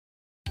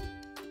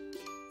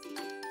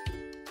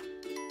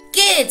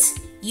Kids,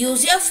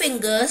 use your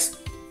fingers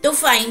to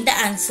find the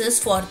answers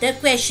for the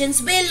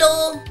questions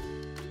below.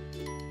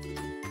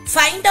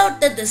 Find out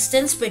the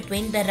distance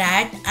between the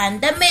rat and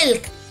the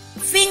milk.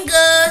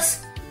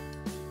 Fingers.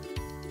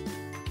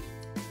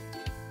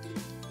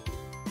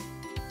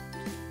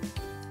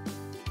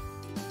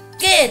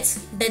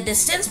 Kids, the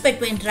distance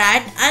between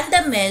rat and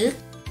the milk.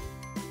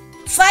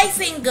 5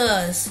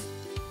 fingers.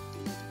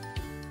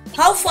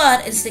 How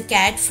far is the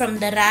cat from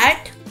the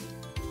rat?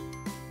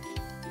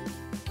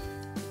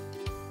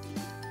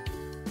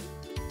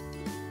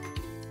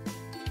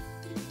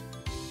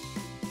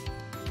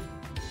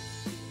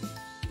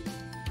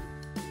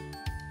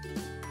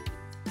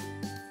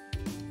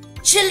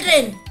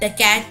 Children, the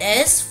cat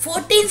is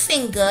 14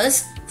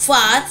 fingers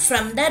far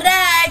from the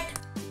rat.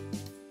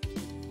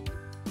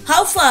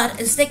 How far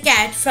is the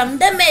cat from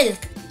the milk?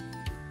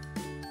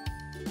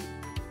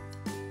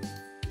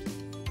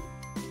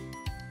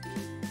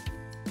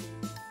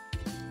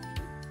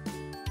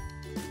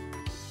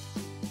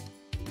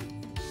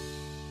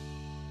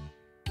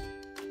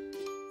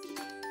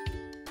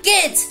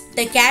 Kids,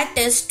 the cat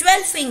is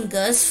 12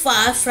 fingers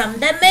far from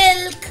the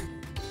milk.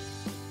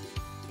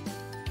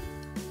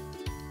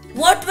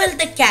 What will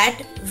the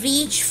cat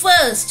reach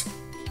first,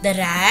 the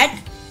rat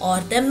or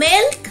the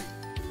milk?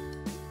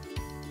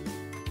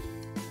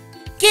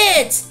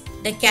 Kids,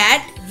 the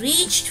cat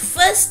reached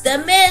first the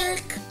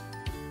milk.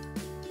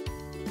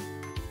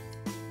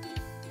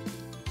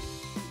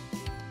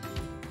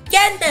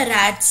 Can the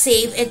rat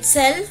save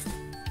itself?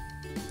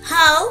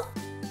 How?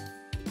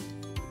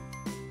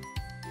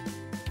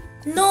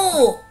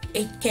 No,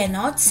 it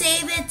cannot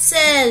save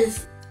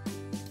itself.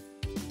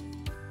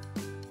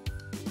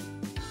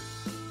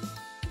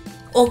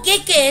 Okay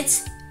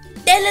kids,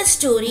 tell a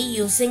story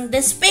using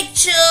this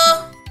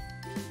picture.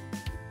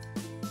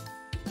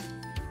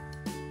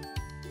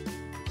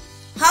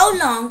 How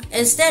long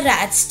is the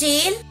rat's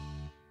tail?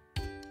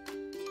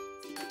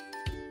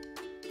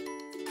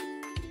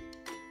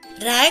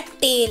 Rat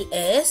tail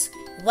is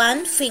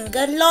 1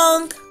 finger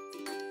long.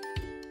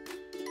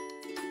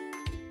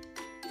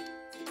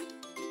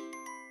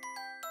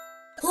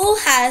 Who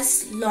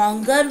has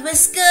longer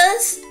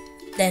whiskers,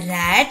 the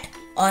rat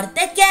or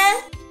the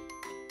cat?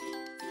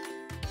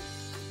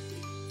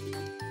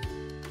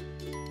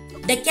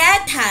 The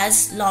cat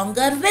has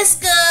longer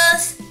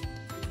whiskers.